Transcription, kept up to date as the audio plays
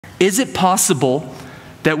Is it possible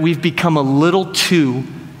that we've become a little too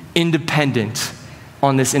independent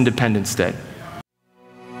on this Independence Day?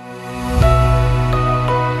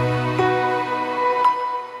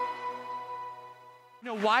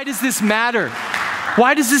 Why does this matter?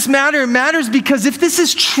 Why does this matter? It matters because if this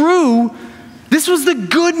is true, this was the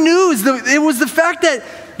good news. It was the fact that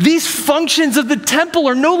these functions of the temple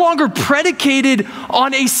are no longer predicated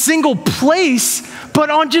on a single place, but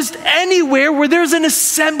on just anywhere where there's an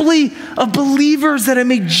assembly of believers that have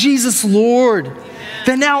made Jesus Lord.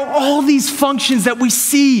 That now all these functions that we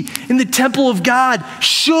see in the temple of God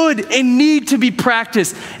should and need to be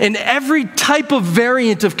practiced in every type of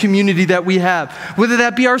variant of community that we have, whether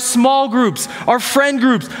that be our small groups, our friend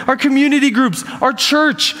groups, our community groups, our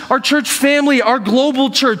church family, our global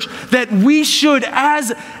church, that we should,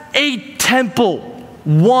 as a temple,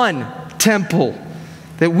 one temple,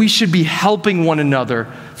 that we should be helping one another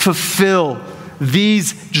fulfill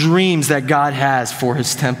these dreams that God has for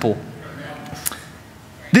his temple.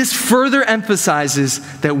 This further emphasizes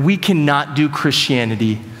that we cannot do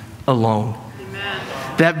Christianity alone. Amen.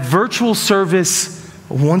 That virtual service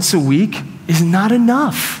once a week is not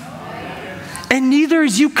enough. And neither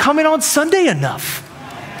is you coming on Sunday enough.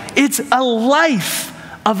 It's a life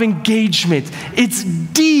of engagement. It's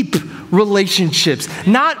deep relationships,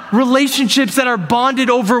 not relationships that are bonded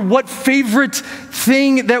over what favorite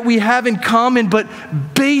thing that we have in common, but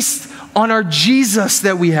based on our Jesus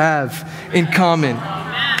that we have in common.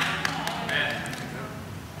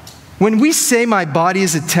 When we say my body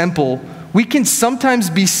is a temple, we can sometimes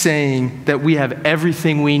be saying that we have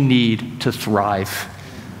everything we need to thrive.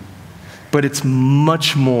 But it's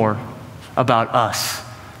much more about us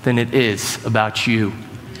than it is about you.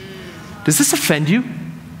 Does this offend you?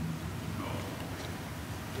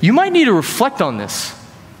 You might need to reflect on this.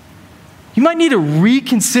 You might need to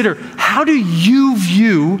reconsider, how do you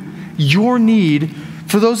view your need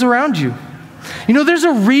for those around you? You know, there's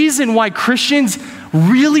a reason why Christians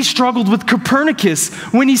really struggled with Copernicus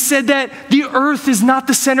when he said that the earth is not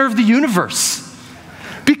the center of the universe.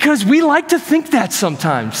 Because we like to think that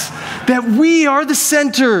sometimes, that we are the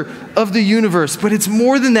center of the universe, but it's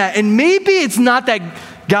more than that. And maybe it's not that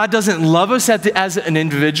God doesn't love us as an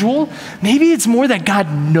individual. Maybe it's more that God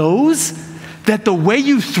knows that the way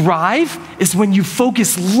you thrive is when you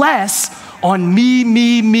focus less on me.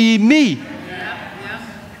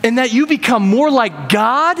 And that you become more like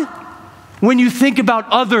God when you think about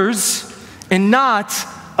others and not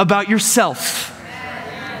about yourself.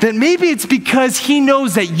 That maybe it's because he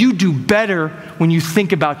knows that you do better when you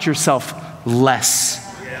think about yourself less.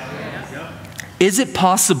 Is it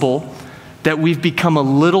possible that we've become a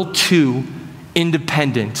little too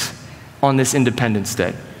independent on this Independence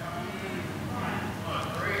Day?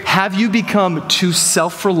 Have you become too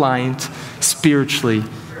self-reliant spiritually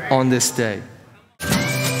on this day?